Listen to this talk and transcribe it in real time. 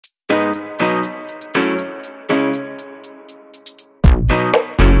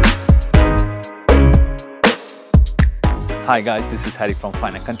Hi guys, this is Harry from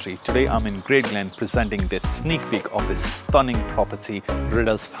Finer Country. Today I'm in Great Glen presenting this sneak peek of this stunning property,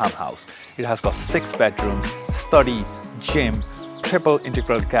 Riddles Farmhouse. It has got 6 bedrooms, study, gym, triple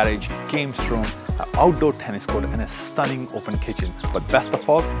integral garage, games room, an outdoor tennis court and a stunning open kitchen. But best of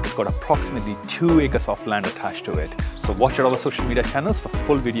all, it's got approximately 2 acres of land attached to it. So watch out our social media channels for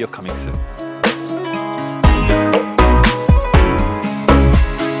full video coming soon.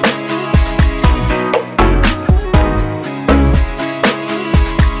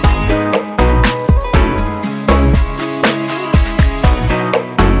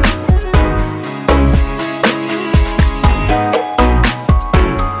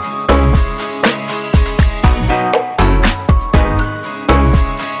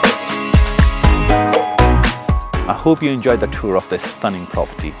 I hope you enjoyed the tour of this stunning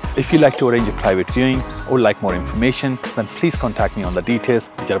property. If you'd like to arrange a private viewing or like more information, then please contact me on the details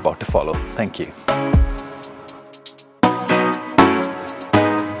which are about to follow. Thank you.